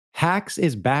Hacks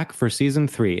is back for season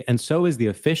 3, and so is the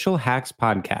official Hacks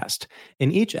podcast.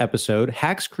 In each episode,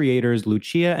 Hacks creators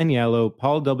Lucia Agnello,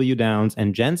 Paul W. Downs,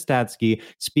 and Jen Statsky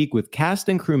speak with cast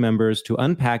and crew members to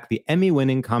unpack the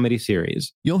Emmy-winning comedy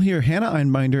series. You'll hear Hannah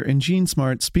Einbinder and Gene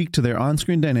Smart speak to their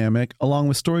on-screen dynamic, along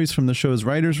with stories from the show's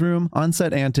writer's room,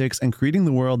 on-set antics, and creating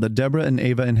the world that Deborah and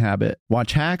Ava inhabit.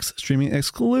 Watch Hacks, streaming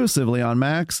exclusively on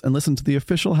Max, and listen to the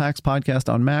official Hacks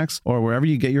podcast on Max or wherever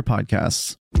you get your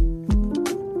podcasts.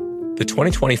 The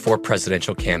 2024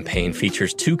 presidential campaign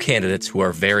features two candidates who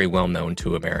are very well known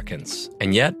to Americans.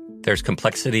 And yet, there's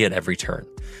complexity at every turn.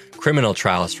 Criminal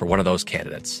trials for one of those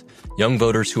candidates. Young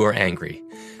voters who are angry.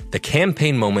 The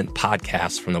Campaign Moment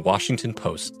podcast from the Washington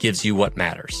Post gives you what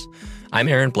matters. I'm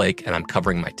Aaron Blake, and I'm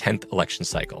covering my 10th election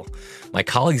cycle. My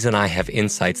colleagues and I have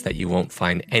insights that you won't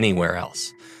find anywhere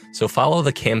else. So follow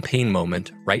The Campaign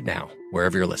Moment right now,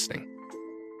 wherever you're listening.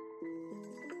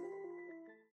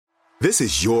 This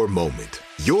is your moment,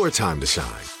 your time to shine,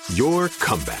 your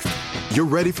comeback. You're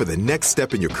ready for the next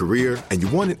step in your career, and you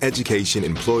want an education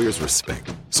employers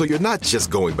respect. So you're not just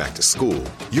going back to school,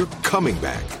 you're coming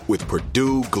back with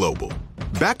Purdue Global.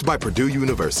 Backed by Purdue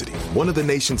University, one of the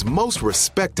nation's most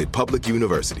respected public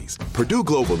universities, Purdue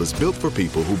Global is built for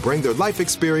people who bring their life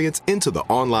experience into the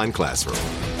online classroom.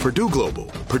 Purdue Global,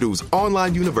 Purdue's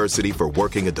online university for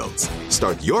working adults.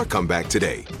 Start your comeback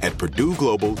today at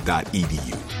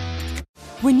purdueglobal.edu.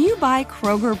 When you buy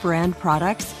Kroger brand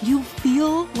products, you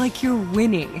feel like you're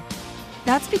winning.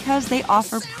 That's because they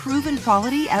offer proven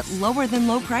quality at lower than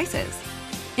low prices.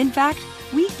 In fact,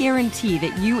 we guarantee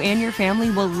that you and your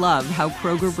family will love how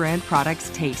Kroger brand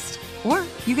products taste, or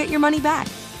you get your money back.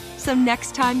 So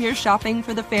next time you're shopping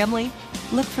for the family,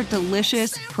 look for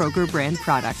delicious Kroger brand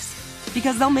products,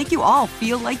 because they'll make you all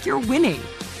feel like you're winning.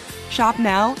 Shop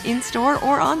now, in-store,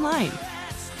 or online.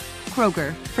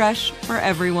 Kroger, fresh for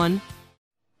everyone.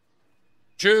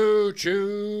 Choo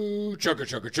choo, chugga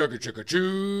chugga chugga chugga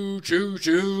choo choo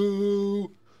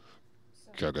choo.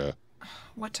 Chugga.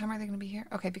 What time are they going to be here?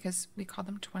 Okay, because we called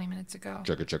them 20 minutes ago.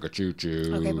 Chugga chugga choo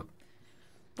choo. Okay,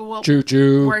 but we'll, choo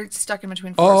choo. We're stuck in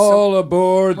between. All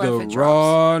aboard the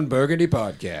Ron Burgundy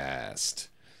podcast.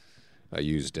 I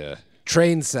used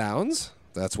train sounds.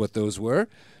 That's what those were.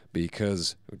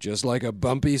 Because just like a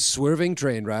bumpy, swerving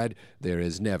train ride, there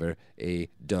is never a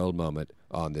dull moment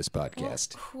on this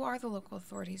podcast. Well, who are the local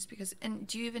authorities? And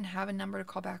do you even have a number to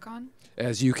call back on?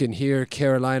 As you can hear,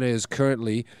 Carolina is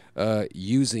currently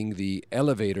using the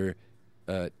elevator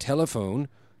telephone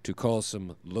to call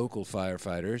some local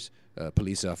firefighters,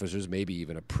 police officers, maybe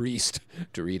even a priest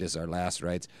to read us our last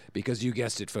rites. Because you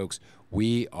guessed it, folks,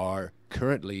 we are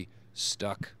currently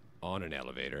stuck on an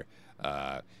elevator.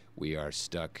 We are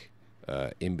stuck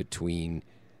in between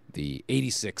the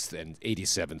 86th and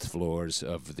 87th floors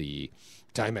of the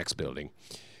Timex building.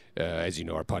 As you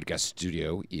know, our podcast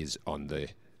studio is on the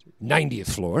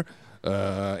 90th floor,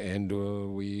 and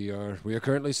we are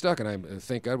currently stuck. And I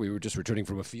thank God we were just returning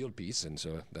from a field piece, and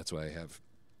so that's why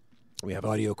we have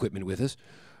audio equipment with us.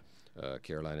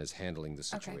 Carolina is handling the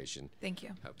situation. Okay. Thank you.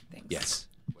 Thanks. Yes.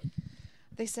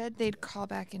 They said they'd call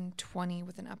back in 20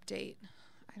 with an update.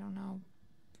 I don't know.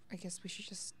 I guess we should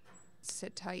just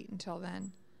sit tight until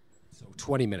then. So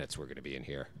 20 minutes we're going to be in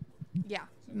here. Yeah,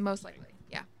 most likely.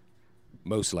 Yeah.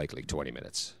 Most likely 20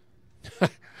 minutes.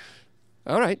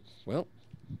 All right. Well,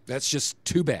 that's just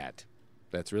too bad.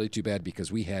 That's really too bad because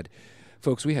we had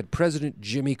President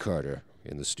Jimmy Carter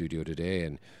in the studio today,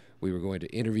 and we were going to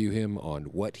interview him on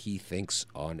what he thinks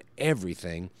on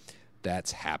everything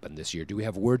that's happened this year. Do we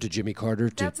have word to Jimmy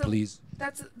Carter please?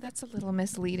 That's a little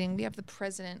misleading. We have the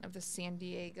president of the San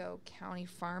Diego County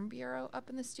Farm Bureau up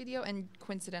in the studio, and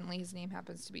coincidentally, his name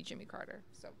happens to be Jimmy Carter.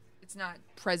 So it's not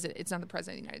the president of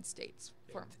the United States.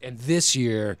 And this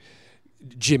year,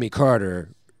 Jimmy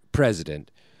Carter,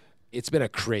 president, it's been a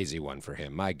crazy one for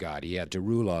him. My God, he had to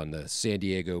rule on the San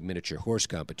Diego miniature horse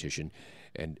competition,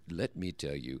 and let me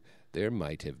tell you, there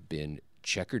might have been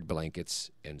checkered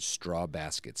blankets and straw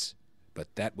baskets,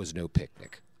 but that was no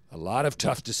picnic. A lot of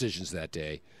tough decisions that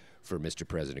day for Mr.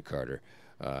 President Carter.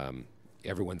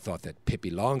 Everyone thought that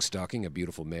Pippi Longstocking, a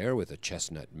beautiful mare with a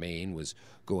chestnut mane, was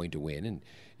going to win, and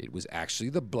it was actually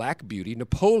the Black Beauty,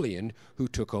 Napoleon, who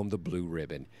took home the blue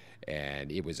ribbon. And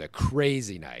it was a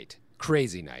crazy night.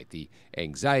 The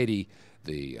anxiety,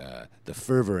 the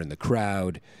fervor in the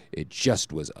crowd, it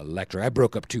just was electric. I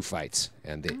broke up 2 fights,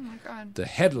 and the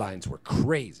headlines were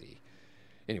crazy.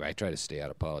 Anyway, I try to stay out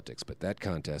of politics, but that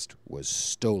contest was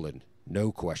stolen.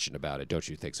 No question about it. Don't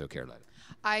you think so, Carolina?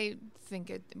 I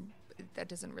think that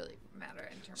doesn't really matter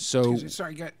in terms. So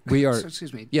sorry, we are.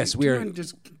 excuse me. Yes, we are.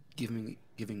 Just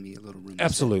give giving me a little room.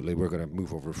 Absolutely. We're going to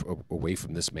move away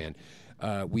from this man.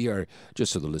 We are,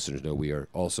 just so the listeners know, we are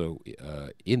also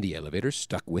in the elevator,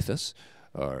 stuck with us,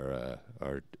 are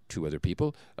two other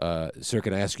people. Sir,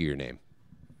 can I ask you your name?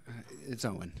 It's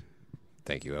Owen.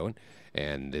 Thank you, Owen.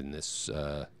 And then this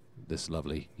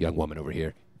lovely young woman over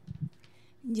here.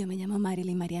 Yo me llamo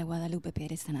Marilyn María Guadalupe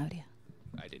Pérez Sanabria.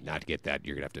 I did not get that.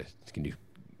 You're going to have to...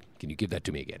 Can you give that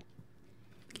to me again?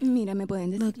 Mira, me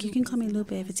pueden decir Look, you can call me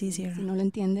Lupe if it's easier. Si no lo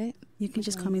entiende, You can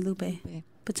just call me Lupe.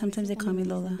 But sometimes they call me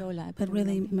Lola. But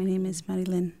really, my name is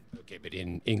Marilyn. Okay, but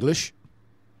in English?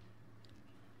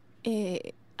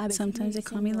 Sometimes they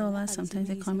call me Lola, sometimes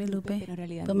they call me Lupe.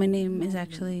 But my name is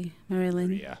actually Marilyn.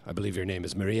 Maria. I believe your name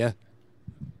is Maria.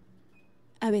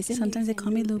 Sometimes they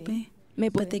call me Lupe,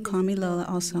 but they call me Lola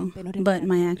also. But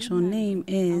my actual name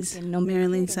is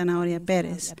Marilyn Zanahoria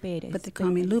Perez. But they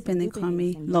call me Lupe and they call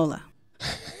me Lola.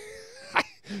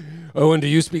 Owen, do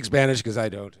you speak Spanish? Because I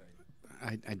don't.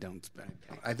 I don't.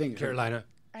 I think Carolina?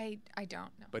 I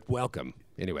don't know. But welcome,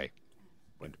 anyway.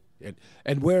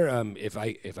 And where, if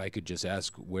I could just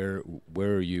ask, where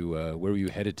are you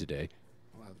headed today?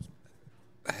 Well,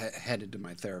 I was headed to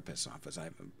my therapist's office. I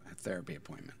have a therapy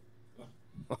appointment.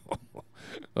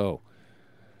 Oh,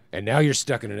 and now you're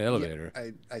stuck in an elevator.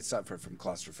 Yeah, I suffer from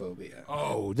claustrophobia.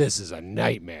 Oh, this is a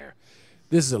nightmare.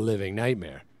 This is a living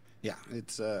nightmare. Yeah,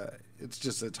 it's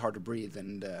hard to breathe,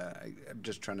 and I'm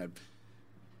just trying to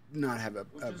not have a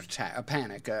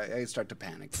panic. I start to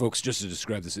panic. Folks, just to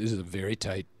describe this is a very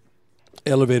tight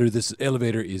elevator. This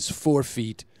elevator is 4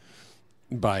 feet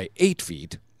by 8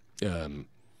 feet, and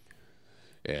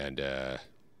a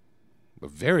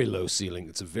very low ceiling.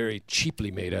 It's a very cheaply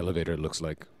made elevator, it looks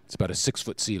like. It's about a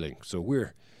 6-foot ceiling, so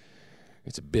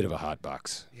it's a bit of a hot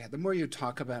box. Yeah, the more you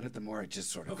talk about it, the more it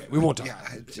just sort of... Okay, we won't talk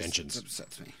about mentions. It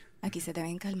upsets me. aquí se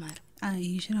deben calmar.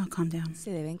 You should all calm down.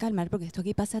 Se deben calmar porque esto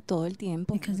aquí pasa todo el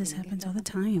tiempo. Because this happens all the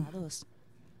time.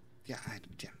 Yeah,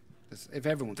 if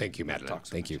everyone... Thank you, Madeline.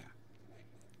 Thank you.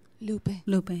 Lupe.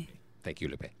 Lupe. Thank you,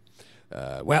 Lupe.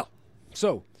 Well,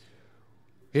 so,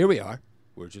 here we are.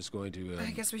 We're just going to...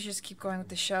 I guess we should just keep going with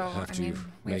the show.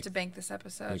 We have to bank this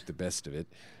episode. Make the best of it.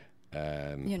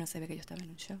 Yo no sabía que yo estaba en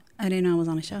un show. I didn't know I was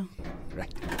on a show.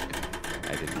 Right.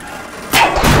 I didn't.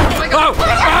 Oh my God!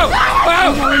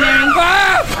 Oh! Holy Mary,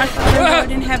 our Father,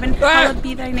 Lord in heaven, hallowed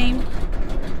be thy name.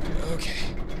 Okay.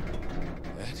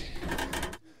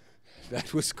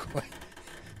 That was quite...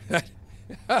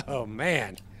 oh,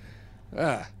 man.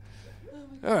 All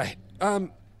right.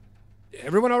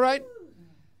 Everyone all right?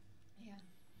 Yeah.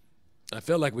 I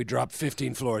felt like we dropped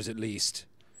 15 floors at least.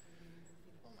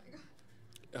 Oh,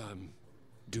 my God.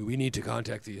 Do we need to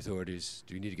contact the authorities?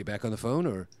 Do we need to get back on the phone,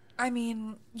 or... I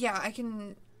mean, yeah, I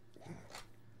can...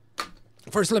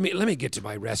 First, let me get to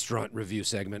my restaurant review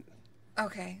segment.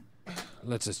 Okay.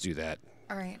 Let's just do that.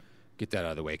 All right. Get that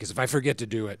out of the way, because if I forget to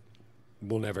do it,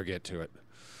 we'll never get to it.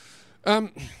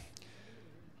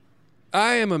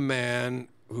 I am a man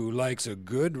who likes a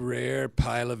good, rare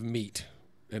pile of meat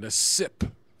and a sip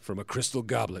from a crystal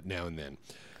goblet now and then.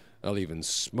 I'll even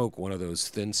smoke one of those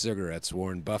thin cigarettes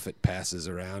Warren Buffett passes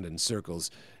around in circles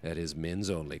at his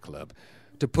men's-only club.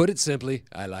 To put it simply,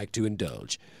 I like to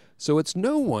indulge. So it's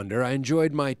no wonder I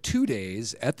enjoyed my 2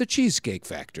 days at the Cheesecake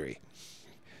Factory.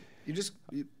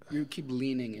 You keep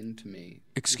leaning into me.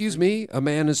 Excuse me, a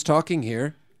man is talking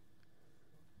here.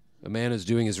 A man is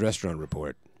doing his restaurant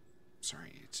report.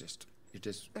 Sorry, you just...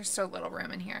 There's so little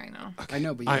room in here, I know. Okay. I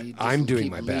know, but I'm doing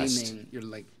keep my leaning. best. You're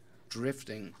like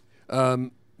drifting.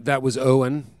 That was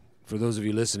Owen, for those of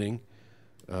you listening.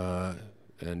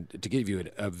 And to give you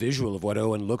a visual of what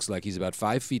Owen looks like, he's about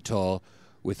 5 feet tall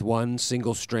with one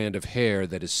single strand of hair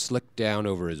that is slicked down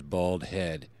over his bald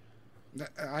head.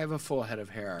 I have a full head of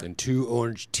hair. And 2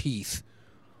 orange teeth,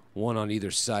 one on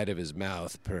either side of his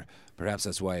mouth. Perhaps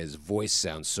that's why his voice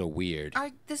sounds so weird.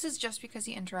 This is just because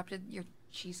he interrupted your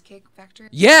Cheesecake Factory?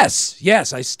 Yes!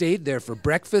 I stayed there for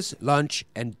breakfast, lunch,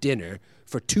 and dinner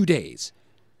for 2 days.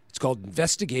 It's called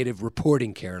investigative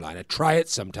reporting, Carolina. Try it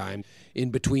sometime in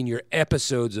between your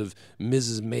episodes of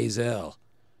Mrs. Maisel.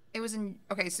 It was so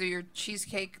the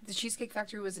Cheesecake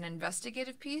Factory was an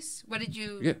investigative piece? What did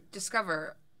you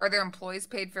discover? Are their employees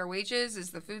paid fair wages?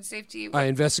 Is the food safety? I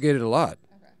investigated a lot.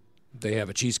 Okay. They have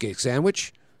a cheesecake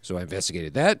sandwich, so I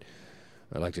investigated that.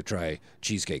 I like to try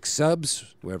cheesecake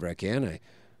subs wherever I can.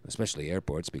 especially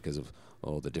airports, because of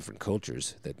all the different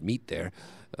cultures that meet there.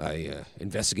 I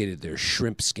investigated their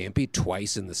shrimp scampi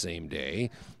twice in the same day.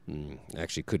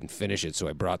 Actually couldn't finish it, so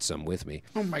I brought some with me.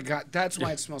 Oh my God, that's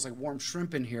why it smells like warm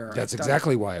shrimp in here. That's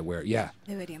exactly why I wear it, yeah.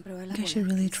 I should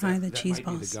really try the cheese That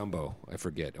might be balls. the gumbo. I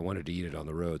forget. I wanted to eat it on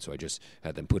the road, so I just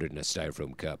had them put it in a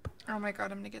styrofoam cup. Oh my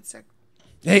God, I'm gonna get sick.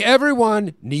 Hey,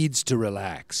 everyone needs to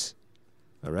relax.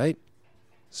 All right?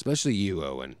 Especially you,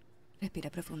 Owen.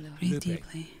 Respira profundo. Breathe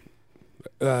deeply.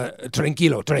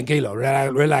 Tranquilo,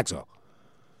 relaxo.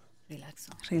 Relax.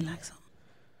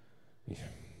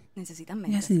 Necesitan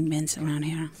You guys need mints around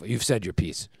here. You've said your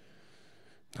piece.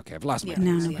 Okay, I've lost my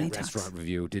Now place. nobody Restaurant talks.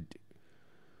 review.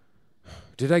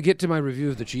 Did I get to my review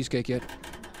of the cheesecake yet?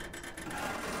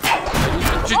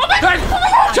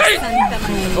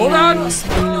 Hold on.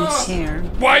 Hair.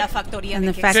 Wide. And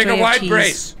the Take factory a of wide cheese.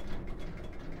 brace.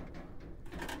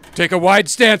 Take a wide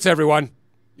stance, everyone.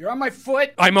 You're on my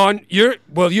foot.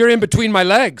 You're in between my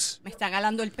legs. Me está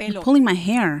jalando el pelo. You're pulling my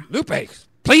hair. Lupe,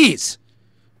 please.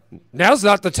 Now's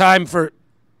not the time for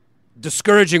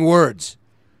discouraging words.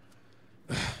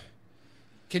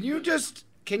 Can you just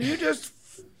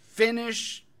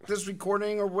finish this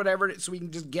recording or whatever so we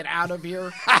can just get out of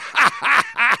here?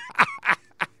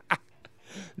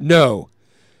 No.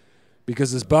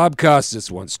 Because as Bob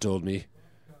Costas once told me,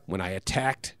 when I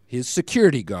attacked his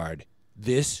security guard,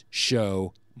 this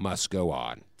show must go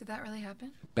on. Did that really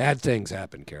happen? Bad things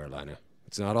happen, Carolina.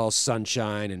 It's not all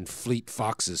sunshine and Fleet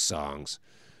Foxes songs,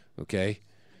 okay?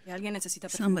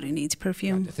 Somebody needs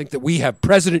perfume. I think that we have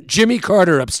President Jimmy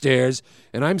Carter upstairs,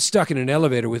 and I'm stuck in an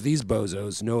elevator with these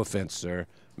bozos. No offense, sir.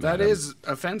 That Madam. is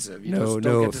offensive. You No just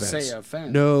don't get offense. to say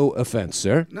offense. No offense,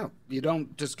 sir. No, you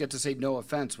don't just get to say no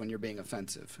offense when you're being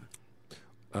offensive.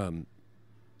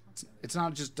 It's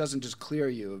not just doesn't just clear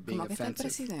you of being Como que está el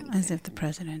offensive. presidente? As if the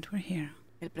president were here.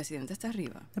 El presidente está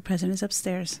arriba. The president is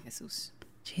upstairs. Jesús.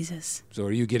 Jesus. So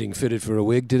are you getting fitted for a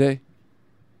wig today?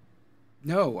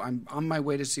 No, I'm on my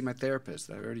way to see my therapist.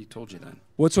 I already told you that.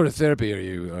 What sort of therapy are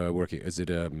you working? Is it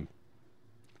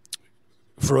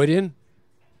Freudian?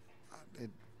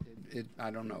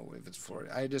 I don't know if it's for.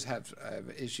 I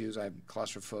have issues. I'm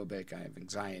claustrophobic. I have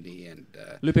anxiety, and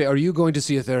Lupe, are you going to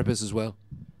see a therapist as well?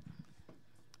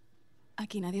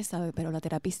 Aquí nadie sabe, pero la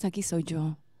terapista aquí soy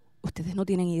yo. Ustedes no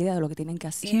tienen idea de lo que tienen que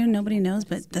hacer. Here, nobody knows,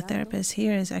 but the therapist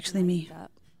here is actually me.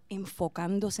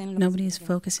 Enfocándose en lo Nobody is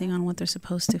focusing on what they're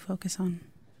supposed to focus on.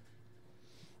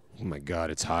 Oh my God,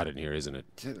 it's hot in here, isn't it?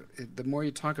 the more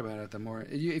you talk about it, the more.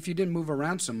 If you didn't move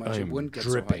around so much, I it am wouldn't get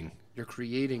dripping. so hot. You're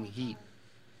creating heat.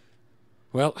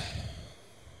 Well,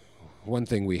 one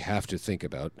thing we have to think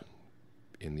about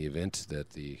in the event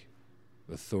that the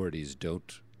authorities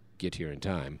don't get here in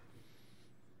time,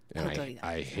 and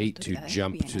I hate to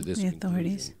jump to this The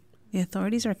authorities. conclusion, The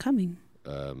authorities are coming.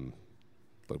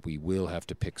 but we will have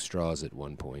to pick straws at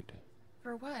one point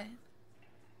For what?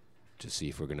 to see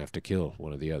if we're going to have to kill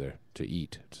one or the other to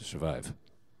eat, to survive.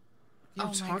 You're Oh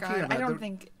my talking God, about I don't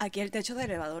think. Aquí el techo del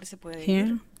elevador se puede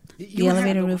Here, the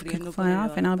elevator roof could fly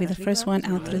off, and I'll be the first one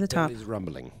out through the top. That is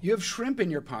rumbling. You have shrimp in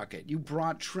your pocket. You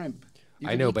brought shrimp. You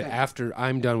I can know, eat but that. after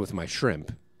I'm done with my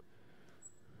shrimp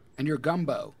And your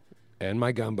gumbo. and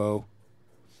my gumbo,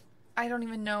 I don't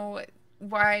even know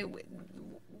why.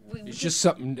 it's just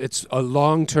something, it's a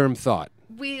long-term thought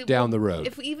down the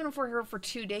road. Even if we're here for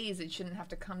 2 days, it shouldn't have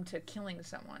to come to killing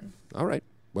someone. All right.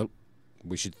 Well,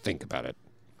 we should think about it.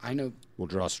 I know. We'll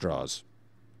draw straws.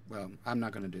 Well, I'm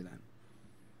not going to do that.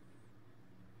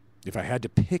 If I had to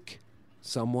pick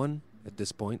someone at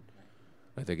this point,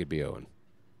 I think it'd be Owen.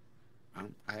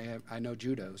 I know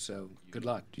judo, so good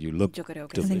luck. You look Yo creo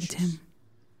que I think it's delicious. him.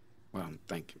 Well,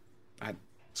 thank you. I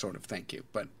sort of thank you,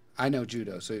 but I know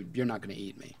judo, so you're not going to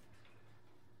eat me.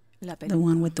 The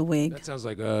one with the wig. That sounds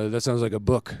like a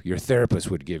book your therapist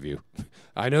would give you.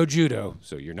 I know judo,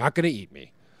 so you're not going to eat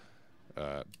me.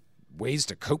 Ways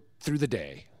to cope through the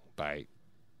day by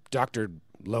Dr.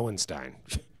 Lowenstein.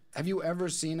 Have you ever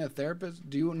seen a therapist?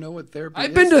 Do you know what therapy is?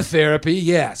 I've been to therapy,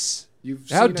 yes. You've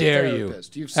How seen a dare you?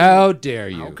 therapist. You've seen How dare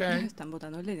you? Okay. están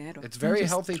botando el dinero. It's a very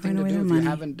just healthy throwing thing to away do. their If you money.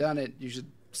 haven't done it, you should.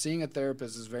 Seeing a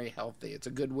therapist is very healthy. It's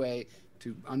a good way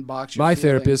to unbox your My feelings.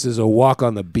 therapist is a walk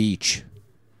on the beach,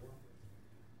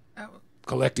 Oh,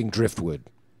 collecting driftwood.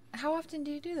 how often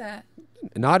do you do that?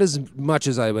 Not as much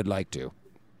as I would like to.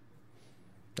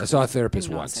 I saw a therapist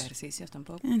No hace once. ejercicios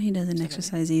tampoco. And he doesn't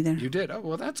exercise either. You did. Oh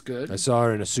well, that's good. I saw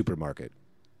her in a supermarket.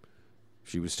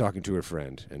 She was talking to her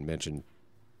friend and mentioned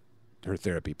her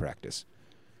therapy practice.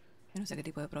 Yo no sé qué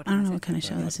tipo de I programa don't know es what kind of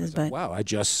show this is, but Wow, I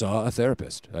just saw a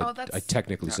therapist. Oh, that's- I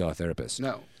technically saw a therapist.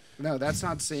 No, No, that's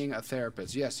not seeing a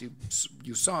therapist. Yes,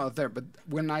 you saw a therapist.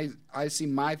 But when I see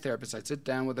my therapist, I sit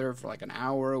down with her for like an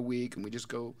hour a week, and we just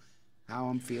go how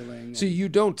I'm feeling. See, you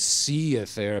don't see a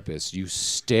therapist. You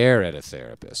stare at a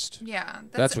therapist. Yeah.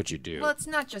 That's what you do. Well, it's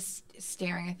not just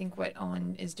staring. I think what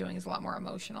Owen is doing is a lot more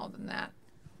emotional than that.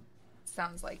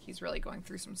 Sounds like he's really going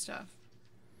through some stuff.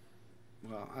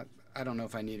 Well, I don't know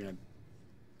if I need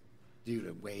you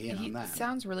to weigh in on that. He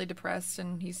sounds really depressed,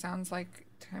 and he sounds like,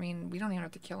 I mean, we don't even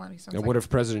have to kill him. He sounds And like, what if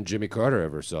President Jimmy Carter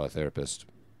ever saw a therapist?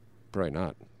 Probably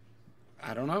not.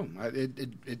 I don't know.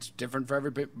 It's different for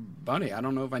everybody. I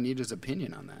don't know if I need his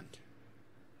opinion on that.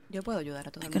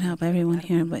 I could help everyone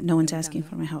here, but no one's asking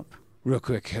for my help. Real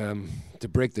quick, to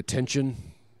break the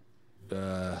tension,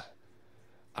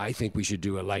 I think we should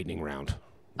do a lightning round.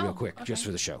 Real quick, okay. just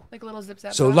for the show. Like a little zip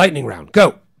zap. So lightning round,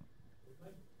 go!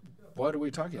 What are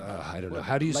we talking about? I don't know.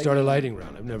 How do you start a lightning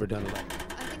round? I've never done a lightning round.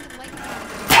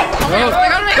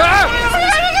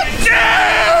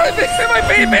 I think lightning My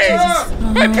pee-pee!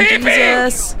 My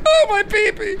pee-pee! Oh, my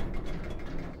pee-pee!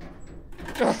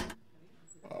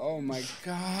 Oh, my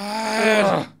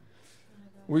God.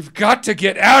 We've got to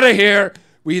get out of here.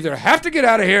 We either have to get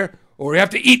out of here or we have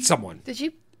to eat someone. Did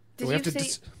you say...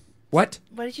 What?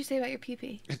 What did you say about your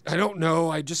pee-pee? I don't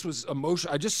know. I just was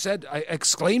emotional. I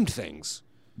exclaimed things.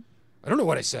 I don't know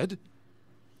what I said.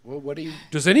 Well, what do you...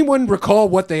 Does anyone recall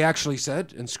what they actually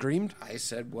said and screamed? I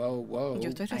said, whoa. Oh,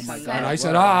 my God. And I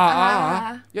said,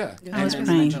 Yeah. I was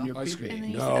praying.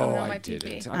 No, I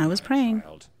didn't. I was praying.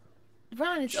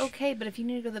 Ron, it's okay, but if you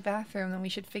need to go to the bathroom, then we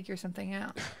should figure something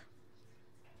out.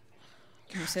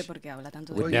 I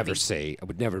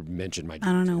would never mention my... I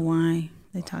don't know why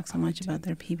they talk so much about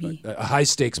their pee-pee. A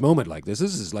high-stakes moment like this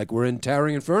is like we're in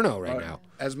Towering Inferno right now.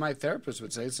 As my therapist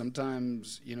would say,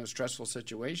 sometimes, stressful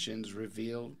situations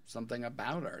reveal something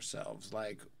about ourselves.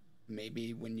 Like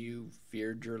maybe when you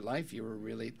feared your life, you were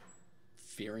really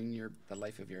fearing the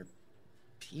life of your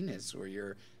penis or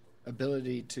your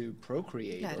ability to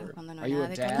procreate. Are you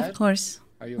a dad? Of course.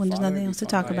 Are you a when there's father? nothing else to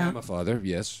talk I about. am a father,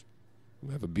 yes.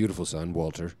 I have a beautiful son,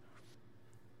 Walter.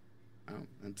 Oh,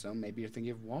 and so maybe you're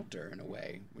thinking of Walter in a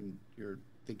way when you're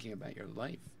thinking about your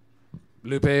life.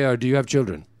 Lupe, do you have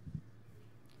children?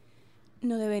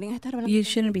 You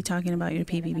shouldn't be talking about your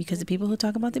pee-pee because the people who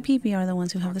talk about the pee-pee are the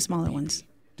ones who have the smaller ones.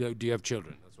 Do you have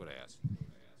children? That's what I asked.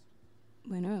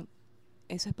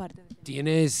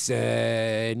 ¿Tienes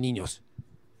niños?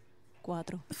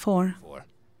 4.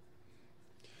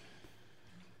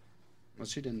 Well,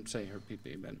 she didn't say her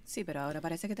pee-pee, but...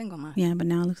 Yeah, but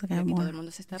now it looks like I have more.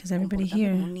 Because everybody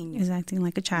here is acting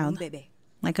like a child.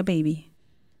 Like a baby.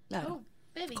 Oh,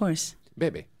 baby. Of course.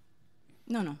 Baby.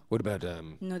 No. What about...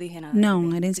 No, I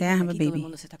didn't say I have a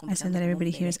baby. I said that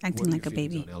everybody here is acting like a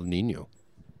baby. El Niño?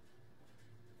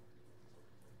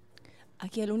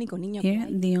 Here,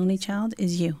 the only child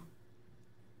is you.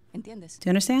 Do you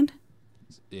understand?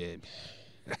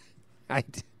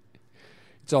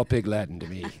 It's all pig Latin to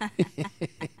me.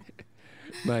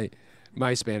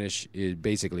 My Spanish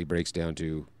basically breaks down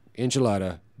to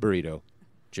enchilada, burrito,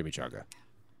 chimichanga.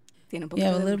 You have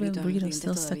a little bit of burrito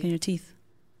still stuck in your teeth.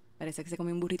 Looks like you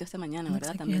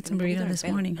had some burrito this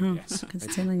morning, huh? Yes. Because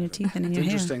it's still in your teeth and in your It's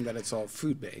hair. interesting that it's all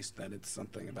food-based, that it's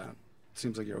something about...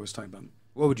 Seems like you're always talking about...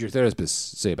 What would your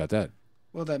therapist say about that?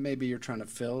 Well, that maybe you're trying to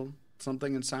fill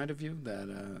something inside of you,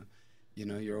 that,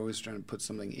 you're always trying to put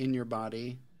something in your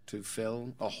body to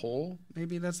fill a hole,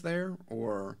 maybe that's there,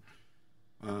 or,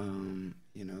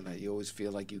 that you always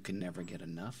feel like you can never get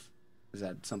enough. Is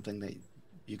that something that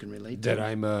you can relate to? That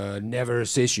I'm never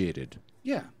satiated.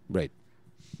 Yeah. Right.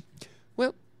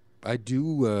 Well, I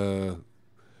do,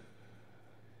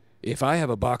 if I have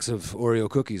a box of Oreo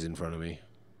cookies in front of me,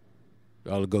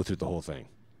 I'll go through the whole thing.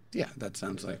 Yeah, that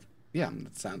sounds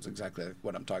exactly like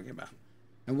what I'm talking about.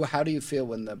 And how do you feel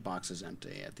when the box is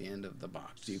empty at the end of the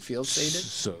box? Do you feel sated?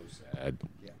 So sad.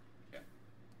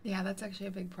 Yeah, that's actually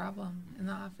a big problem in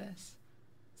the office.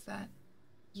 Is that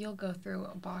you'll go through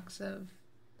a box of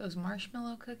those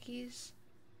marshmallow cookies,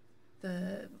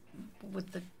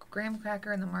 with the graham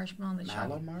cracker and the marshmallow and the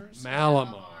chocolate.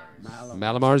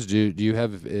 Malamars. Do you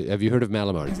have you heard of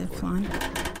Malamars? Is it flan?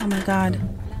 Oh my God.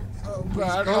 Oh,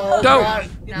 God.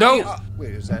 No.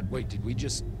 Wait, is that... Wait, did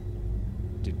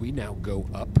we now go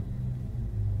up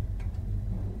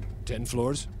 10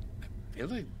 floors? I feel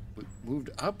like we moved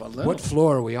up a little. What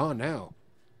floor are we on now?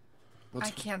 I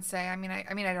can't say. I mean,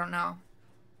 I don't know.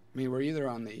 We're either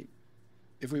on the...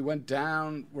 If we went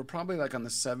down, we're probably like on the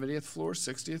 70th floor,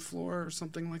 60th floor, or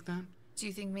something like that. Do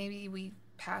you think maybe we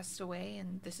passed away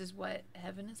and this is what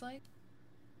heaven is like?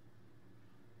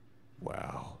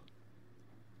 Wow.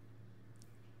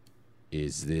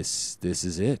 Is this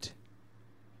is it?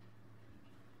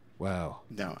 Wow.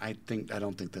 No, I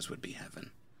don't think this would be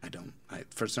heaven.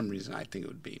 For some reason, I think it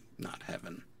would be not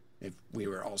heaven if we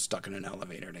were all stuck in an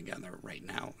elevator together right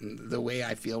now. And the way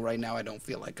I feel right now, I don't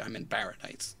feel like I'm in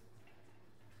paradise.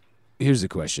 Here's the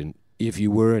question. If you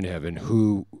were in heaven,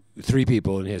 who 3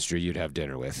 people in history you'd have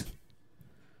dinner with?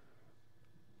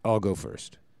 I'll go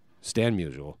first. Stan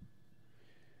Musial,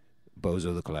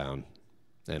 Bozo the Clown,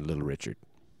 and Little Richard.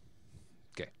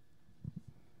 Okay.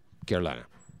 Carolina.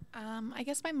 I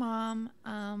guess my mom,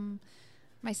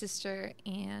 my sister,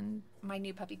 and my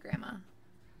new puppy grandma.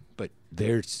 But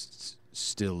they're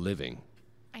still living.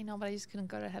 I know, but I just couldn't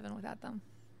go to heaven without them.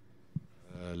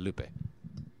 Lupe.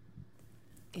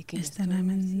 Is that I'm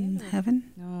in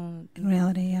heaven? In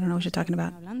reality, I don't know what you're talking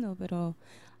about.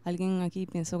 I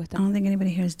don't think anybody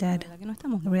here is dead.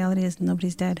 The reality is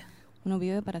nobody's dead. No, I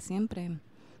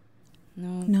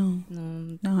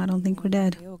don't think we're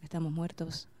dead.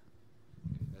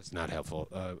 That's not helpful.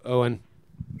 Owen?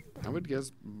 I would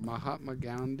guess Mahatma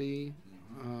Gandhi,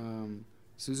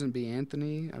 Susan B.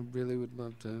 Anthony. I really would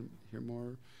love to hear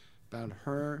more about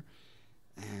her.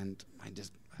 And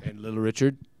And Little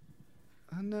Richard?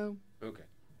 No. Okay.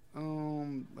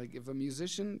 Like if a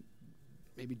musician,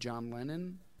 maybe John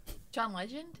Lennon. John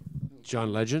Legend?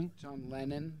 John Legend? John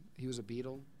Lennon. He was a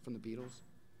Beatle from the Beatles.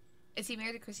 Is he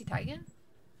married to Chrissy Teigen?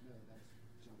 No, that's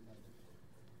John Legend.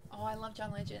 Oh, I love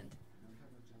John Legend.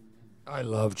 I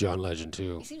love John Legend,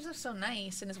 too. He seems so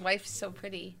nice, and his wife's so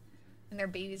pretty. And their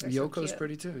babies are so cute. Yoko's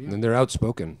pretty, too. Yeah. And they're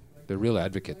outspoken. They're real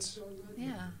advocates.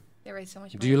 Yeah. They raise so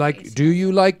much Do you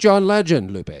like John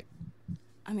Legend, Lupe?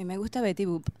 A mí me gusta Betty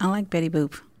Boop. I like Betty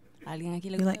Boop. ¿Alguien aquí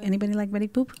le You gusta? like anybody like Betty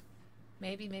Boop?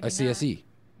 Maybe Así, not. así.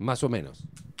 Más o menos.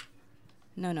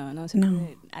 No. A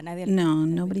nadie No,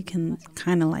 nobody can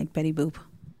kind of like Betty Boop.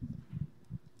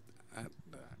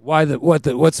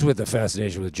 What's with the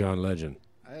fascination with John Legend?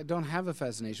 I don't have a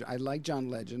fascination. I like John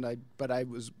Legend, but I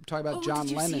was talking about John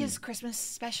did you Lennon. see his Christmas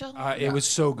special? It was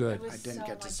so good. It was I didn't so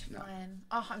get to much see- no. fun.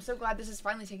 Oh, I'm so glad this is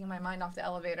finally taking my mind off the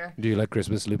elevator. Do you like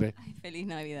Christmas, Lupe? Feliz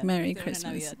Navidad. Merry Feliz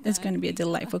Christmas. Navidad. It's going to be a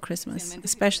delightful Christmas,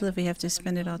 especially if we have to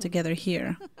spend it all together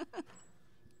here.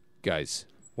 Guys,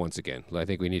 once again, I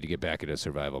think we need to get back into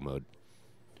survival mode.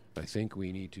 I think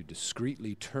we need to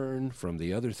discreetly turn from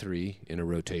the other 3 in a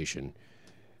rotation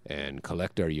and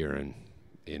collect our urine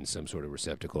in some sort of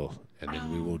receptacle, and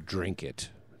then we will drink it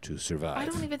to survive. I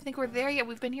don't even think we're there yet.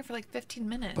 We've been here for like 15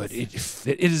 minutes. But it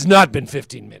has not been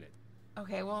 15 minutes.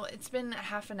 Okay, well, it's been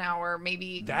half an hour,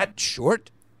 maybe. That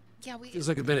short? Yeah, we. Feels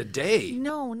like it's been a day.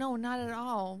 No, not at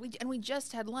all. We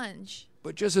just had lunch.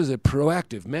 But just as a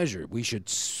proactive measure, we should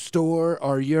store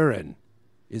our urine.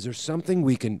 Is there something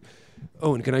we can...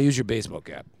 Owen, can I use your baseball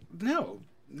cap? No,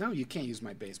 you can't use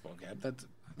my baseball cap.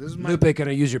 This is my. Lupe, can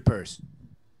I use your purse?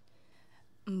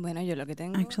 Bueno, yo lo que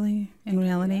tengo. Actually, in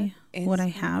reality, what I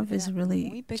have is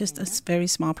really just a very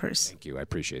small purse. Thank you. I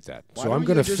appreciate that. Why So don't I'm you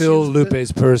going to just fill use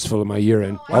Lupe's purse full of my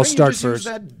urine. Why I'll don't you start just first.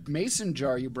 Use that mason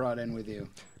jar you brought in with you.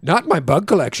 Not my bug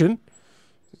collection.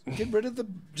 Get rid of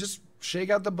just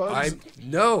shake out the bugs.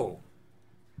 No.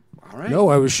 All right. No,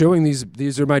 I was showing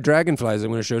these are my dragonflies I'm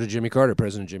going to show to Jimmy Carter,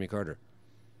 President Jimmy Carter.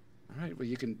 All right. Well,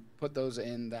 you can put those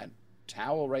in that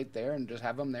towel right there and just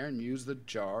have them there and use the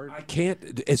jar. I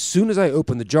can't. As soon as I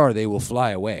open the jar, they will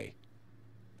fly away.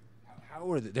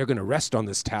 How are they're going to rest on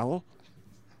this towel?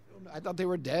 I thought they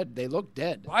were dead. They look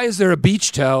dead. Why is there a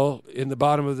beach towel in the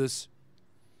bottom of this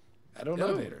I don't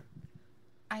elevator?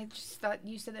 I just thought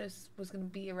you said it was going to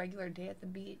be a regular day at the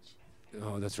beach.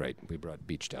 Oh, that's right. We brought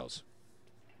beach towels.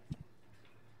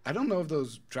 I don't know if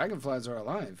those dragonflies are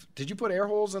alive. Did you put air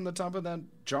holes on the top of that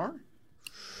jar?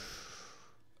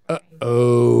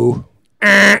 Uh-oh.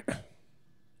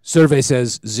 Survey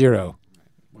says 0.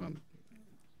 Well,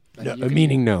 No,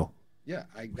 meaning no. Yeah,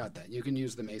 I got that. You can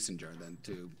use the mason jar then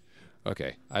too.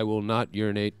 Okay. I will not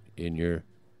urinate in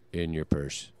your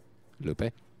purse.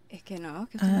 Lupe? Es que no,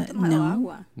 que usted no ha tomado No,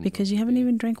 agua. because you haven't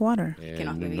even drank water. Que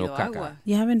no has No bebido caca. agua.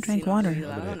 You haven't drank Si no has water.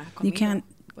 bebido agua, no has You comido, can't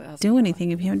puedes hacer do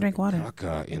anything if you haven't drank water.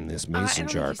 Caca in this I mason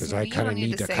don't jar think because you I don't kind of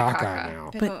need to say caca caca. now.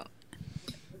 Pero,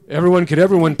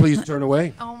 Everyone please turn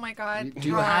away? Oh my God. Do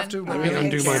you have to? Let me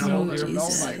undo my No, notes.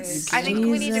 no, I think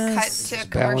we need to cut to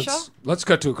commercial. Let's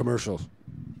cut to a commercial.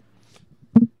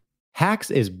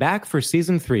 Hacks is back for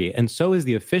season 3, and so is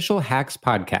the official Hacks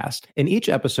podcast. In each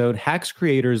episode, Hacks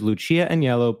creators Lucia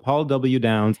Agnello, Paul W.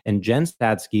 Downs, and Jen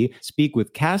Statsky speak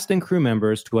with cast and crew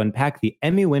members to unpack the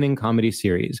Emmy-winning comedy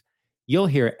series. You'll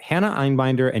hear Hannah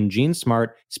Einbinder and Jean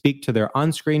Smart speak to their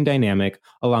on-screen dynamic,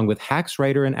 along with Hacks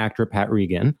writer and actor Pat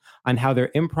Regan. on how their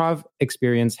improv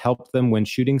experience helped them when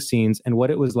shooting scenes and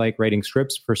what it was like writing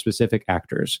scripts for specific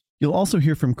actors. You'll also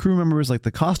hear from crew members like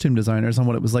the costume designers on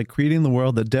what it was like creating the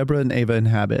world that Deborah and Ava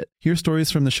inhabit. Hear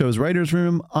stories from the show's writer's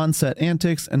room, on-set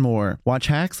antics, and more. Watch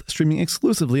Hacks streaming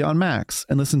exclusively on Max,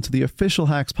 and listen to the official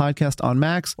Hacks podcast on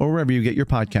Max or wherever you get your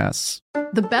podcasts.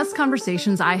 The best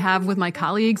conversations I have with my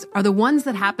colleagues are the ones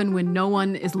that happen when no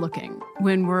one is looking,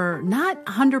 when we're not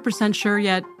 100% sure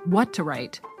yet what to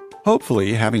write.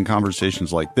 Hopefully, having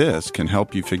conversations like this can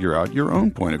help you figure out your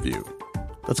own point of view.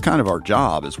 That's kind of our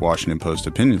job as Washington Post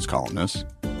opinions columnists.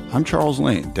 I'm Charles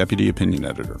Lane, Deputy Opinion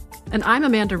Editor. And I'm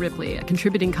Amanda Ripley, a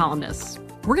contributing columnist.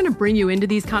 We're going to bring you into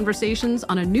these conversations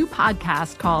on a new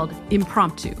podcast called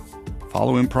Impromptu.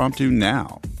 Follow Impromptu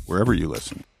now, wherever you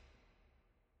listen.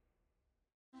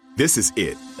 This is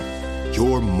it.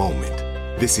 Your moment.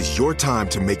 This is your time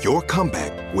to make your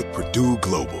comeback with Purdue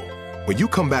Global. When you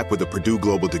come back with a Purdue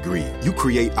Global degree, you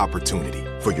create opportunity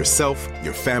for yourself,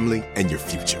 your family, and your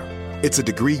future. It's a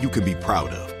degree you can be proud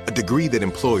of, a degree that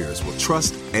employers will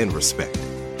trust and respect.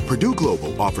 Purdue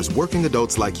Global offers working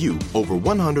adults like you over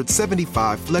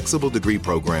 175 flexible degree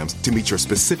programs to meet your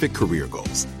specific career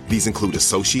goals. These include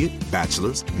associate,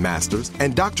 bachelor's, master's,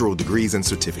 and doctoral degrees and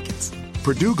certificates.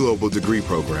 Purdue Global degree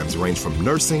programs range from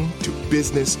nursing to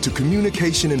business to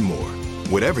communication and more.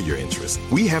 Whatever your interest,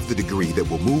 we have the degree that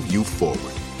will move you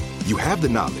forward. You have the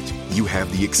knowledge, you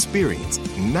have the experience.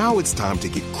 Now it's time to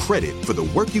get credit for the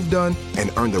work you've done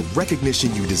and earn the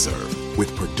recognition you deserve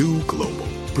with Purdue Global,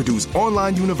 Purdue's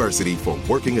online university for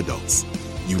working adults.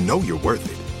 You know you're worth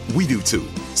it. We do too.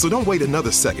 So don't wait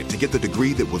another second to get the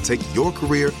degree that will take your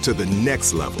career to the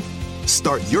next level.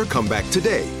 Start your comeback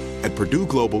today at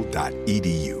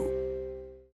purdueglobal.edu.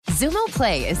 Zumo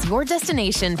Play is your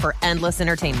destination for endless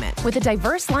entertainment. With a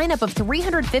diverse lineup of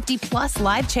 350 plus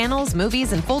live channels,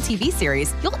 movies, and full TV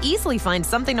series, you'll easily find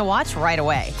something to watch right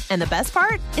away. And the best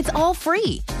part? It's all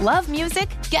free. Love music?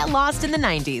 Get lost in the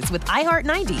 90s with iHeart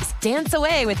 90s, dance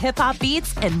away with hip-hop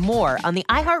beats, and more on the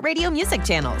iHeartRadio music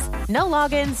channels. No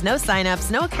logins, no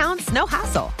signups, no accounts, no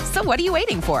hassle. So what are you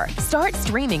waiting for? Start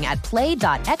streaming at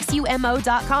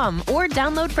play.xumo.com or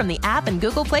download from the app and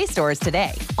Google Play stores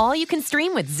today. All you can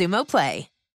stream with Zumo Play.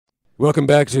 Welcome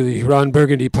back to the Ron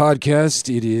Burgundy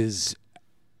podcast. It is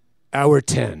hour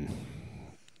 10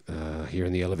 here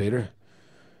in the elevator.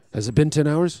 Has it been 10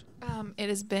 hours? It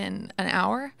has been an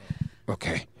hour.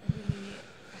 Okay.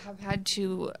 We have had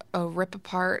to rip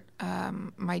apart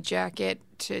my jacket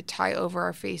to tie over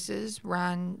our faces.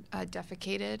 Ron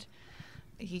defecated.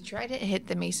 He tried to hit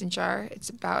the mason jar.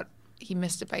 He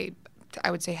missed it by,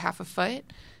 I would say, half a foot.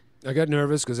 I got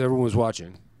nervous because everyone was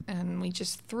watching. And we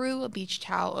just threw a beach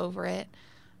towel over it.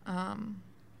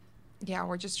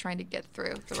 We're just trying to get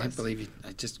through. I can't believe you.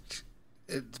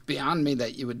 It's beyond me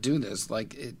that you would do this.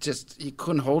 Like, you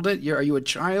couldn't hold it? Are you a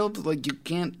child? Like, you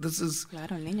can't, this is...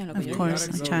 Of course,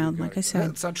 a child, like I said.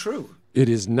 That's not true. It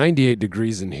is 98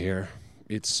 degrees in here.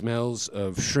 It smells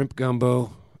of shrimp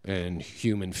gumbo and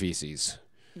human feces.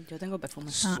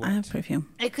 I have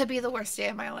perfume. It could be the worst day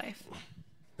of my life.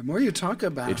 The more you talk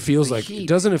about it, feels the like heat,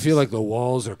 doesn't it feel like the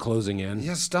walls are closing in?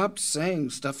 Yeah, stop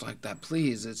saying stuff like that,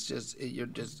 please. It's just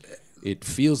It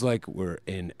feels like we're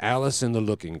in Alice in the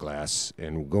Looking Glass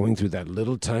and going through that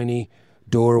little tiny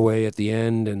doorway at the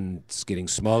end, and it's getting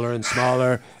smaller and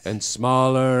smaller and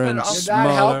smaller and smaller.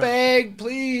 You're not helping,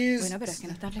 please.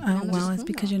 Well, it's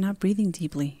because you're not breathing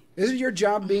deeply. Isn't your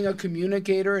job being a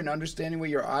communicator and understanding what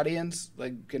your audience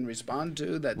can respond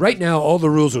to? Right now, all the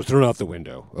rules are thrown out the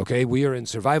window. Okay, we are in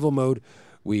survival mode.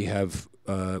 We have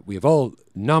all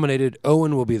nominated.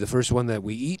 Owen will be the first one that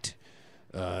we eat,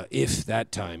 if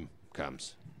that time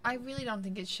comes. I really don't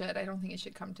think it should. I don't think it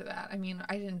should come to that. I mean,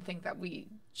 I didn't think that we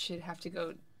should have to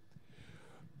go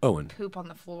Owen, poop on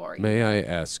the floor. May I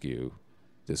ask you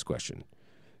this question?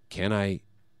 Can I,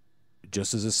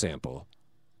 just as a sample,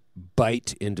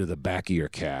 bite into the back of your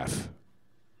calf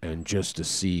and just to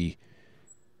see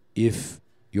if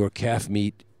your calf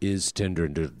meat is tender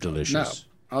and delicious?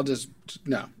 No.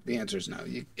 No. The answer is no.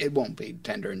 It won't be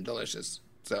tender and delicious.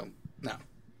 So, no.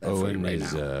 Owen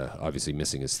is obviously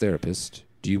missing his therapist.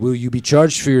 Will you be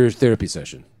charged for your therapy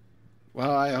session?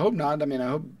 Well, I hope not. I mean, I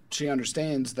hope she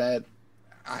understands that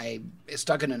I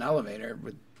stuck in an elevator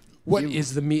with What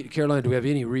is the media? Caroline, do we have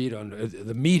any read on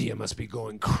the media must be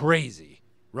going crazy.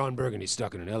 Ron Burgundy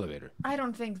stuck in an elevator. I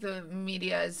don't think the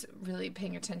media is really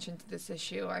paying attention to this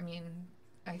issue. I mean,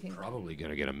 I think... Probably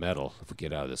going to get a medal if we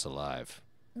get out of this alive.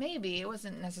 Maybe. It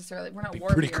wasn't necessarily... We're not war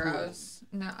pretty heroes.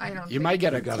 Cool. No, I don't You might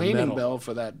get a cleaning bill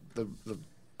for that the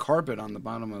carpet on the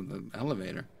bottom of the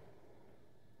elevator.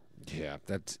 Yeah,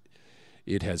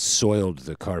 it has soiled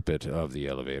the carpet of the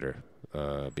elevator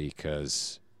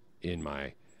because in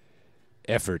my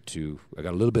effort to, I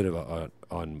got a little bit of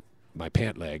on my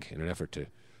pant leg in an effort to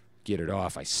get it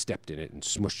off. I stepped in it and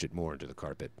smushed it more into the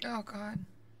carpet. Oh, God.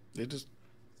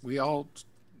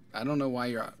 I don't know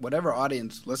why whatever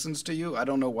audience listens to you, I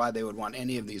don't know why they would want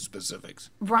any of these specifics.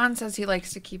 Ron says he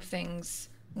likes to keep things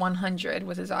 100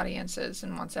 with his audiences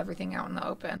and wants everything out in the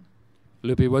open.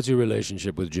 Lupe, what's your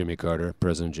relationship with Jimmy Carter,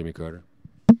 President Jimmy Carter?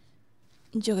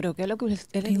 He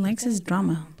likes his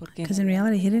drama, because in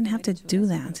reality, he didn't have to do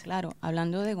that. Like,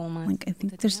 I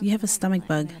think you have a stomach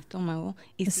bug.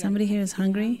 If somebody here is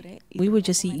hungry, we would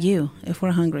just eat you if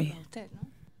we're hungry.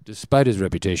 Despite his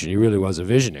reputation, he really was a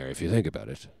visionary, if you think about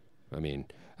it. I mean,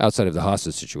 outside of the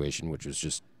hostage situation, which was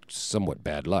just somewhat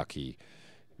bad luck, he,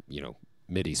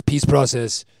 Mideast peace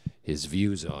process, his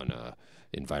views on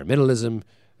environmentalism,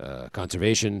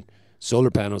 conservation, solar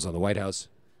panels on the White House.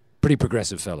 Pretty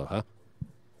progressive fellow, huh?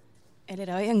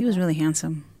 He was really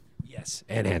handsome. Yes,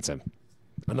 and handsome.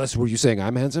 Unless, were you saying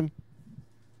I'm handsome?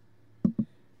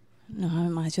 No,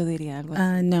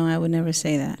 I would never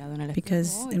say that.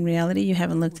 Because in reality, you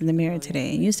haven't looked in the mirror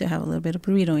today, and you still have a little bit of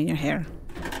burrito in your hair.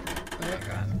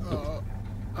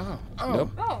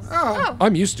 Nope.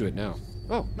 I'm used to it now.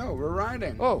 Oh. No, we're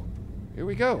riding. Oh, here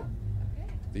we go.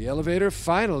 The elevator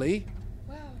finally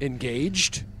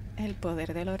engaged. The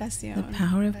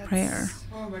power of prayer.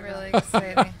 Really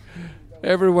exciting.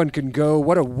 Everyone can go.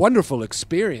 What a wonderful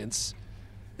experience.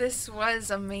 This was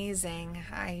amazing.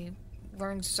 I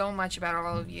learned so much about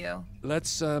all of you.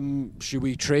 Let's, should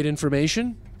we trade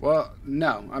information? Well,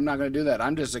 no, I'm not going to do that.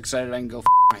 I'm just excited I can go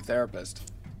my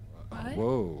therapist. What?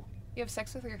 Whoa. You have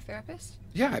sex with your therapist?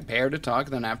 Yeah, I pay her to talk,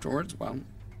 then afterwards, well,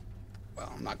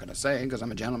 I'm not going to say because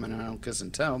I'm a gentleman and I don't kiss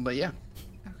and tell, but yeah.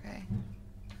 Okay.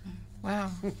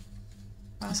 Wow.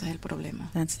 That's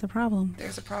the problem.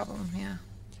 There's a problem, yeah.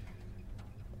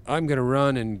 I'm going to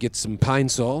run and get some Pine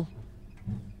Sol.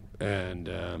 And,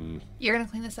 You're going to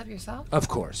clean this up yourself? Of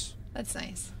course. That's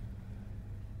nice.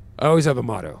 I always have a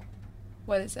motto.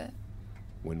 What is it?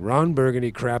 When Ron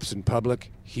Burgundy craps in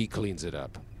public, he cleans it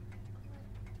up.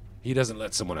 He doesn't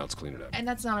let someone else clean it up. And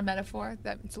that's not a metaphor.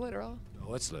 It's literal.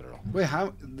 No, it's literal. Wait,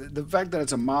 how? The fact that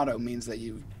it's a motto means that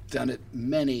you've done it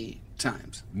many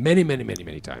times. Many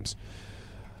times.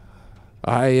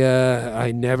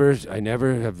 I never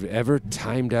have ever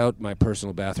timed out my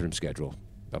personal bathroom schedule.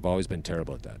 I've always been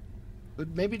terrible at that.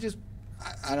 But maybe just,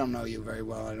 I don't know you very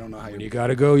well. I don't know how you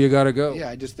gotta go, you gotta go. Yeah,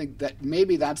 I just think that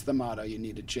maybe that's the motto you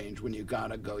need to change. When you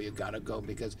gotta go,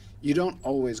 because you don't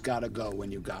always gotta go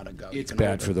when you gotta go. It's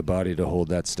bad for the body to hold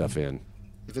that stuff in.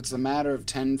 If it's a matter of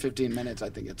 10, 15 minutes, I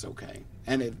think it's okay.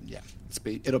 And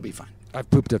it'll be fine. I've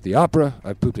pooped at the opera.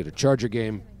 I've pooped at a Charger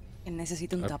game.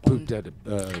 I've pooped at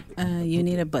you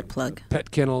need a butt plug. Pet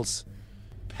kennels.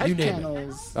 Pet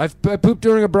kennels. I pooped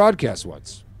during a broadcast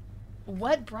once.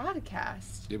 What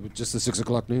broadcast? It was just the 6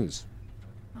 o'clock news.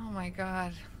 Oh my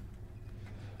God.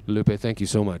 Lupe, thank you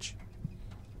so much.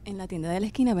 In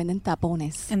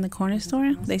the corner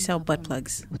store, they sell butt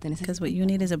plugs. Because what you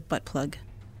need is a butt plug.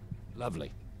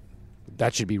 Lovely.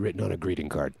 That should be written on a greeting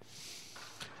card.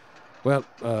 Well,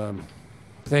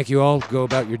 thank you all. Go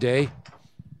about your day.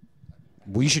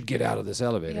 We should get out of this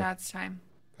elevator. Yeah, it's time.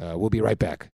 We'll be right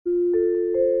back.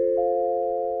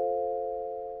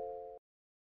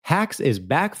 Hacks is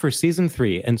back for season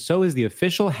 3, and so is the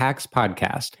official Hacks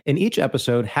podcast. In each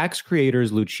episode, Hacks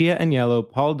creators Lucia Agnello,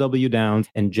 Paul W. Downs,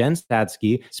 and Jen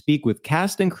Statsky speak with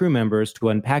cast and crew members to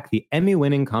unpack the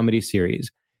Emmy-winning comedy series.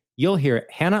 You'll hear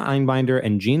Hannah Einbinder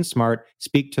and Jean Smart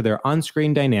speak to their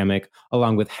on-screen dynamic,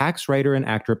 along with Hacks writer and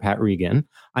actor Pat Regan,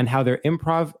 on how their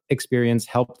improv experience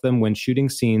helped them when shooting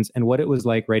scenes and what it was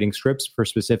like writing scripts for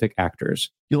specific actors.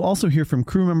 You'll also hear from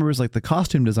crew members like the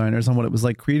costume designers on what it was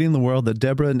like creating the world that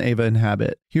Deborah and Ava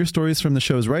inhabit. Hear stories from the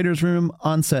show's writer's room,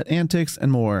 on-set antics,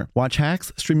 and more. Watch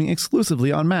Hacks streaming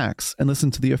exclusively on Max, and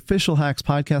listen to the official Hacks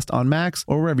podcast on Max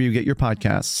or wherever you get your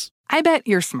podcasts. I bet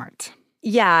you're smart.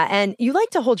 Yeah, and you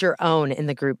like to hold your own in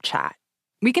the group chat.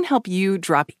 We can help you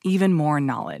drop even more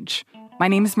knowledge. My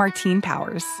name is Martine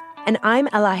Powers. And I'm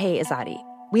Elahe Izadi.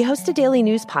 We host a daily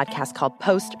news podcast called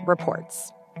Post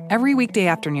Reports. Every weekday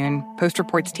afternoon, Post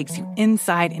Reports takes you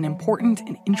inside an important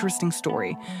and interesting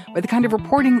story with the kind of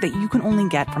reporting that you can only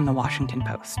get from the Washington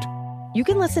Post. You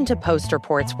can listen to Post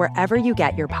Reports wherever you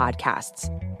get your podcasts.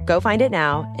 Go find it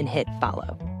now and hit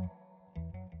follow.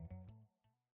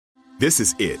 This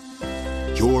is it.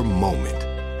 Your moment.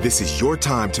 This is your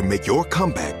time to make your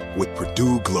comeback with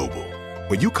Purdue Global.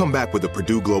 When you come back with a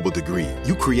Purdue Global degree,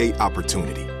 you create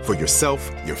opportunity for yourself,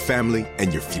 your family,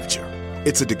 and your future.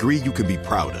 It's a degree you can be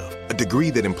proud of, a degree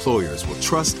that employers will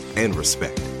trust and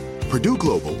respect. Purdue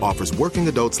Global offers working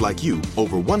adults like you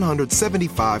over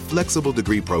 175 flexible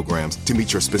degree programs to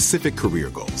meet your specific career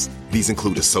goals. These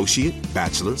include associate,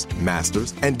 bachelor's,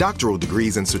 master's, and doctoral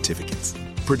degrees and certificates.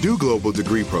 Purdue Global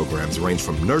degree programs range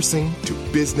from nursing to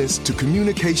business to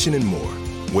communication and more.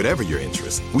 Whatever your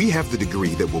interest, we have the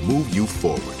degree that will move you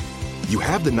forward. You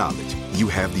have the knowledge, you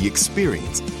have the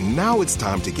experience. Now it's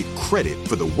time to get credit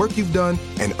for the work you've done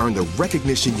and earn the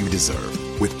recognition you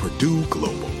deserve with Purdue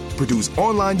Global, Purdue's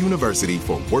online university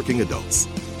for working adults.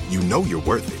 You know you're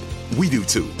worth it. We do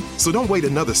too. So don't wait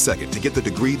another second to get the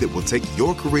degree that will take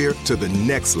your career to the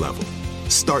next level.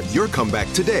 Start your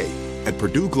comeback today at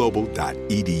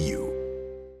purdueglobal.edu.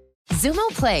 Zumo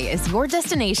Play is your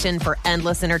destination for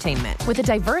endless entertainment. With a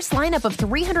diverse lineup of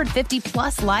 350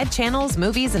 plus live channels,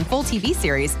 movies, and full TV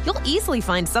series, you'll easily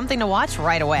find something to watch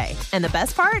right away. And the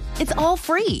best part? It's all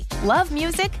free. Love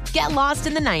music? Get lost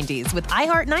in the 90s with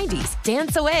iHeart 90s,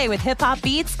 dance away with hip-hop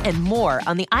beats, and more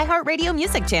on the iHeartRadio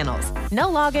music channels. No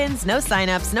logins, no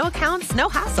signups, no accounts, no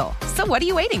hassle. So what are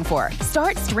you waiting for?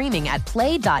 Start streaming at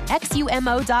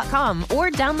play.xumo.com or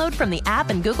download from the app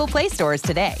and Google Play stores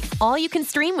today. All you can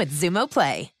stream with Zumo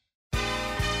Play.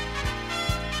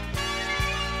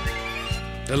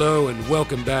 Hello and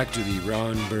welcome back to the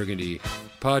Ron Burgundy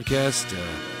podcast.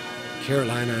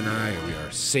 Carolina and we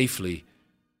are safely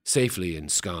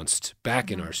ensconced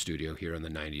back in our studio here on the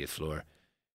 90th floor,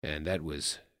 and that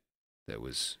was a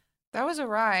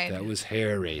ride. That was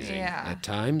hair-raising at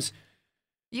times.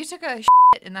 You took a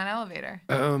shit in that elevator.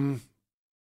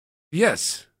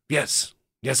 Yes,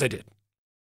 I did.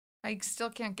 I still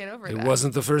can't get over that. It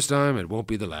wasn't the first time. It won't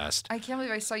be the last. I can't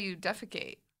believe I saw you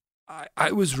defecate.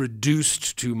 I was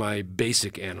reduced to my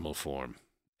basic animal form,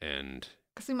 and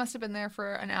because we must have been there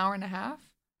for an hour and a half.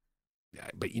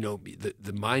 But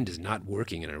the mind is not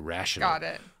working in a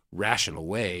rational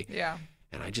way. Yeah.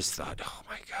 And I just thought, oh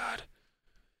my God,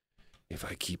 if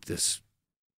I keep this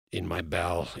in my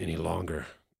bowel any longer,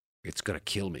 it's gonna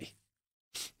kill me.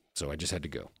 So I just had to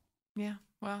go. Yeah.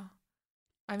 Well.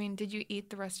 I mean, did you eat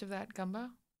the rest of that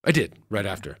gumbo? I did, right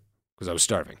after, because I was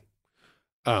starving.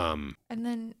 And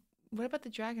then, what about the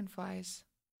dragonflies?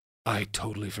 I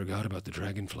totally forgot about the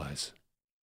dragonflies.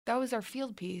 That was our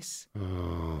field piece.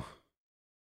 Oh.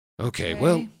 Okay,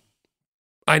 well,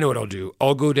 I know what I'll do.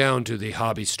 I'll go down to the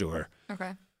hobby store.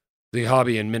 Okay. The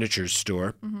hobby and miniatures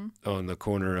store on the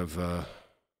corner of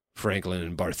Franklin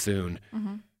and Barthune,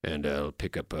 and I'll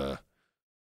pick up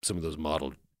some of those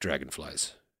model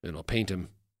dragonflies, and I'll paint them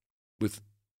with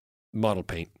model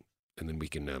paint, and then we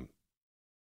can...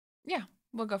 yeah,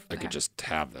 we'll go from there. I could just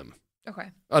have them.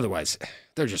 Okay. Otherwise,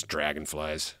 they're just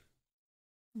dragonflies.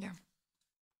 Yeah.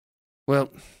 Well,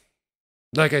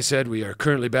 like I said, we are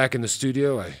currently back in the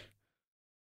studio. I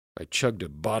chugged a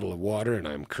bottle of water, and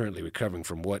I'm currently recovering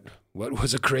from what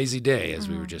was a crazy day, as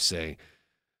we were just saying.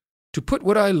 To put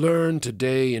what I learned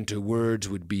today into words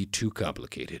would be too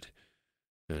complicated,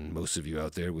 and most of you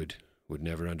out there would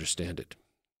never understand it.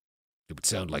 It would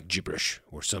sound like gibberish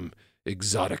or some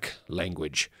exotic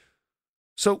language.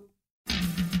 So,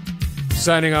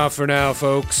 signing off for now,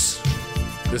 folks.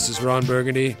 This is Ron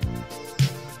Burgundy.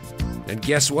 And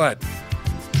guess what?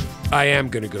 I am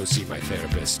going to go see my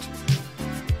therapist.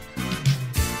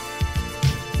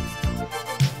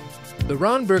 The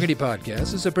Ron Burgundy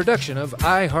Podcast is a production of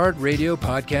iHeartRadio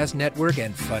Podcast Network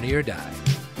and Funny or Die.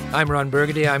 I'm Ron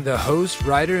Burgundy. I'm the host,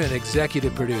 writer, and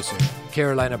executive producer.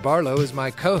 Carolina Barlow is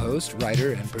my co-host,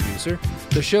 writer, and producer.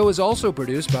 The show is also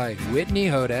produced by Whitney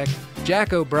Hodak,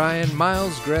 Jack O'Brien,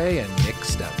 Miles Gray, and Nick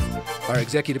Stumpf. Our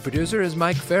executive producer is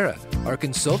Mike Farah. Our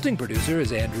consulting producer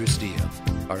is Andrew Steele.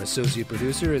 Our associate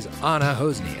producer is Anna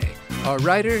Hosnier. Our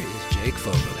writer is Jake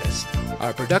Fogelist.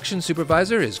 Our production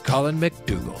supervisor is Colin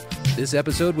McDougall. This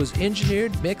episode was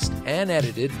engineered, mixed, and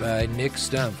edited by Nick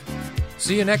Stumpf.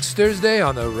 See you next Thursday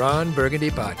on the Ron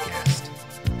Burgundy Podcast.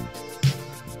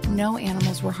 No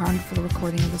animals were harmed for the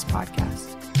recording of this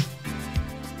podcast.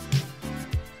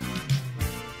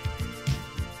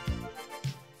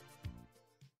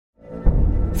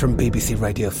 From BBC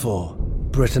Radio 4,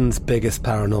 Britain's biggest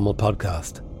paranormal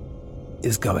podcast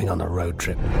is going on a road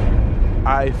trip.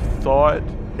 I thought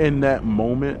in that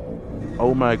moment,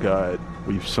 oh my God,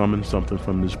 we've summoned something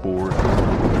from this board.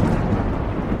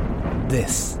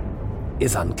 This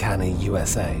is Uncanny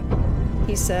USA.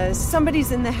 He says,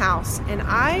 somebody's in the house, and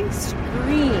I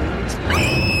screamed.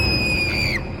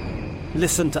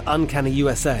 Listen to Uncanny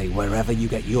USA wherever you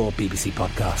get your BBC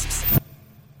podcasts,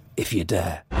 if you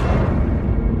dare.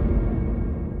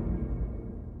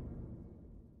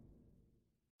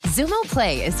 Zumo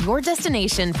Play is your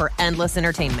destination for endless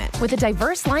entertainment. With a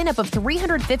diverse lineup of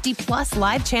 350 plus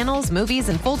live channels, movies,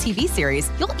 and full TV series,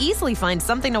 you'll easily find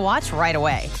something to watch right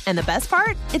away. And the best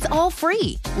part? It's all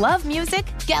free. Love music?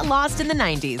 Get lost in the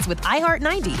 90s with iHeart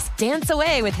 90s, dance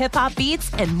away with hip-hop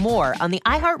beats, and more on the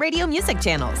iHeartRadio music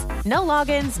channels. No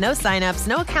logins, no signups,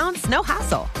 no accounts, no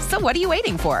hassle. So what are you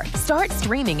waiting for? Start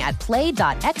streaming at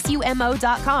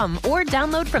play.xumo.com or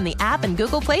download from the app and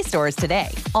Google Play stores today.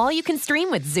 All you can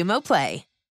stream with Zumo Play.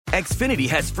 Xfinity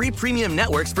has free premium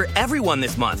networks for everyone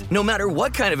this month, no matter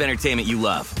what kind of entertainment you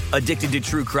love. Addicted to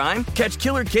true crime? Catch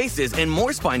killer cases and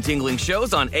more spine-tingling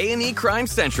shows on A&E Crime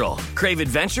Central. Crave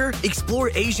adventure?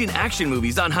 Explore Asian action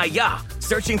movies on Hi-Ya.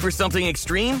 Searching for something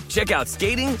extreme? Check out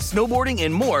skating, snowboarding,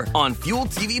 and more on Fuel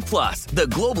TV Plus, the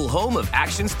global home of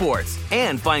action sports.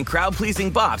 And find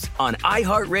crowd-pleasing bops on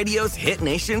iHeartRadio's Hit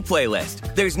Nation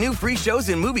playlist. There's new free shows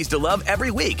and movies to love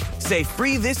every week. Say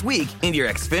free this week in your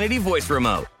Xfinity voice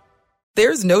remote.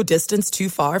 There's no distance too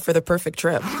far for the perfect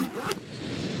trip.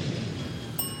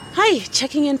 Hi,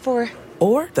 checking in for...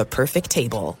 Or the perfect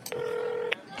table.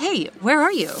 Hey, where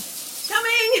are you?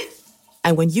 Coming!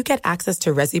 And when you get access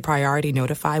to Resi Priority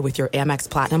Notify with your Amex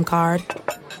Platinum card...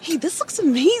 Hey, this looks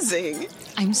amazing.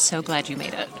 I'm so glad you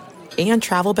made it. And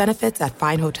travel benefits at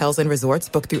fine hotels and resorts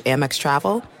booked through Amex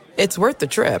Travel, it's worth the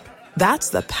trip. That's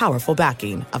the powerful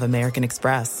backing of American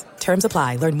Express. Terms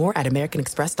apply. Learn more at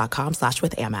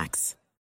americanexpress.com/withAmex.